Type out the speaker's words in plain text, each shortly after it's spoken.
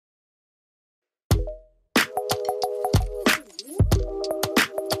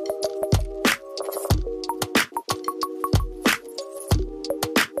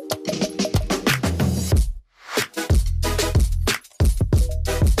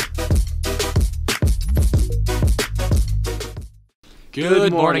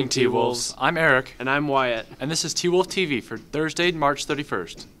Good morning, T-Wolves. I'm Eric. And I'm Wyatt. And this is T-Wolf TV for Thursday, March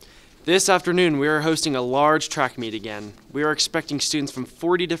 31st. This afternoon, we are hosting a large track meet again. We are expecting students from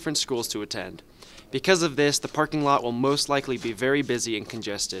 40 different schools to attend. Because of this, the parking lot will most likely be very busy and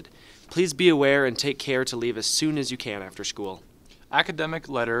congested. Please be aware and take care to leave as soon as you can after school. Academic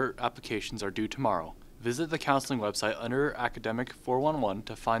letter applications are due tomorrow. Visit the counseling website under Academic 411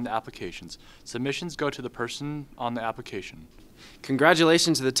 to find the applications. Submissions go to the person on the application.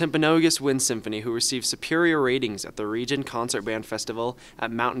 Congratulations to the Timpanogos Wind Symphony, who received superior ratings at the Region Concert Band Festival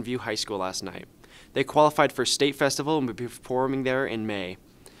at Mountain View High School last night. They qualified for State Festival and will be performing there in May.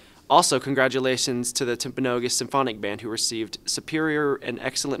 Also, congratulations to the Timpanogos Symphonic Band, who received superior and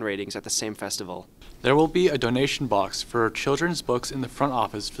excellent ratings at the same festival. There will be a donation box for children's books in the front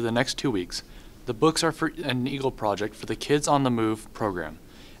office for the next 2 weeks. The books are for an Eagle Project for the Kids on the Move program,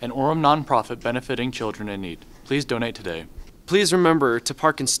 an Orem nonprofit benefiting children in need. Please donate today. Please remember to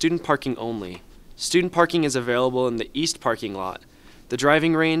park in student parking only. Student parking is available in the east parking lot, the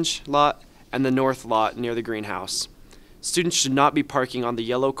driving range lot, and the north lot near the greenhouse. Students should not be parking on the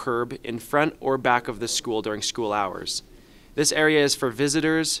yellow curb in front or back of the school during school hours. This area is for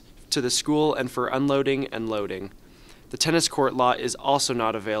visitors to the school and for unloading and loading. The tennis court lot is also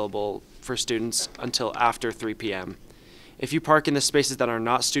not available for students until after 3 p.m. If you park in the spaces that are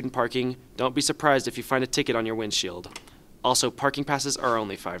not student parking, don't be surprised if you find a ticket on your windshield. Also, parking passes are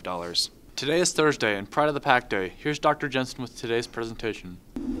only $5. Today is Thursday and Pride of the Pack Day. Here's Dr. Jensen with today's presentation.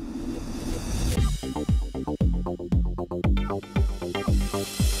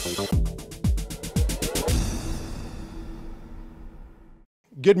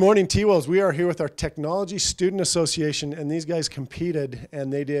 Good morning, T-Wolves. We are here with our Technology Student Association, and these guys competed,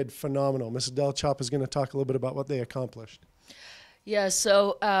 and they did phenomenal. Mrs. Delachop is going to talk a little bit about what they accomplished. Yeah,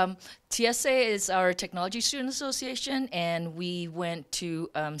 so TSA is our Technology Student Association, and we went to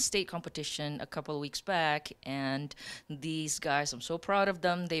state competition a couple of weeks back, and these guys, I'm so proud of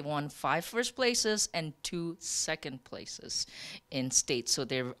them. They won 5 first places and 2 second places in state, so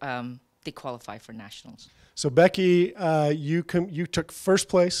they qualify for nationals. So Becky, you took first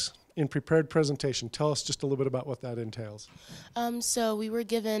place in prepared presentation. Tell us just a little bit about what that entails. So we were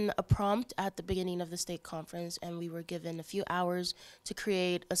given a prompt at the beginning of the state conference, and we were given a few hours to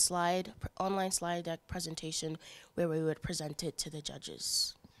create a online slide deck presentation where we would present it to the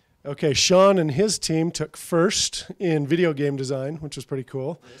judges. Okay, Sean and his team took first in video game design, which was pretty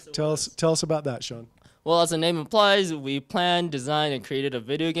cool. Yes, tell us about that, Sean. Well, as the name implies, we planned, designed, and created a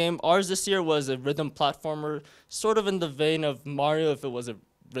video game. Ours this year was a rhythm platformer, sort of in the vein of Mario if it was a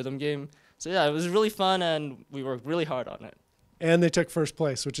rhythm game. So yeah, it was really fun, and we worked really hard on it. And they took first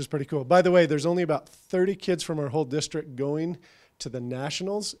place, which is pretty cool. By the way, there's only about 30 kids from our whole district going to the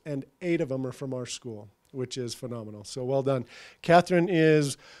nationals, and 8 of them are from our school, which is phenomenal. So well done. Catherine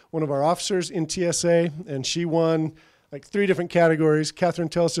is one of our officers in TSA, and she won like 3 different categories. Catherine,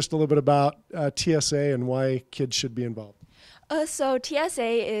 tell us just a little bit about TSA and why kids should be involved. So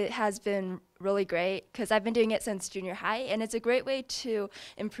TSA has been really great because I've been doing it since junior high, and it's a great way to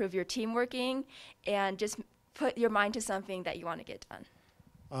improve your team working and just put your mind to something that you want to get done.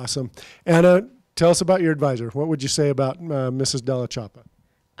 Awesome. Anna, tell us about your advisor. What would you say about Mrs. Delachapa?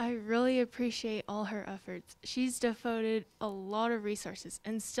 I really appreciate all her efforts. She's devoted a lot of resources,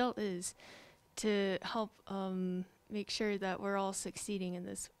 and still is, to help make sure that we're all succeeding in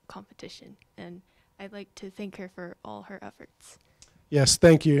this competition. And I'd like to thank her for all her efforts. Yes,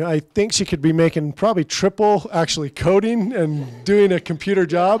 thank you. I think she could be making probably triple actually coding and doing a computer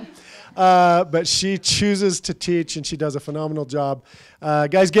job. But she chooses to teach, and she does a phenomenal job.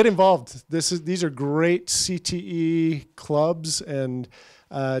 Guys, get involved. These are great CTE clubs, and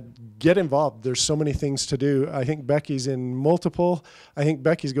get involved. There's so many things to do. I think Becky's in multiple. I think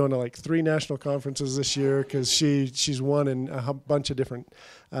Becky's going to like 3 national conferences this year because she's won in a bunch of different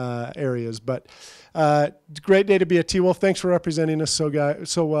areas. But great day to be a T-Wolf. Thanks for representing us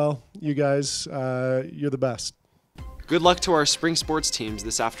so well, you guys. You're the best. Good luck to our spring sports teams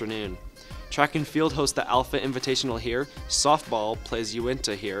this afternoon. Track and field hosts the Alpha Invitational here. Softball plays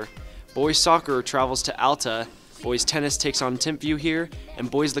Uinta here. Boys soccer travels to Alta. Boys tennis takes on Timpview here, and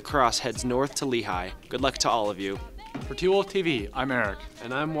boys lacrosse heads north to Lehigh. Good luck to all of you. For T-Wolf TV, I'm Eric.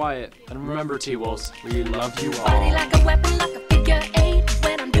 And I'm Wyatt. And remember, T-Wolves, we love you all. Body like a weapon, like a figure 8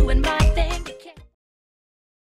 when I'm doing my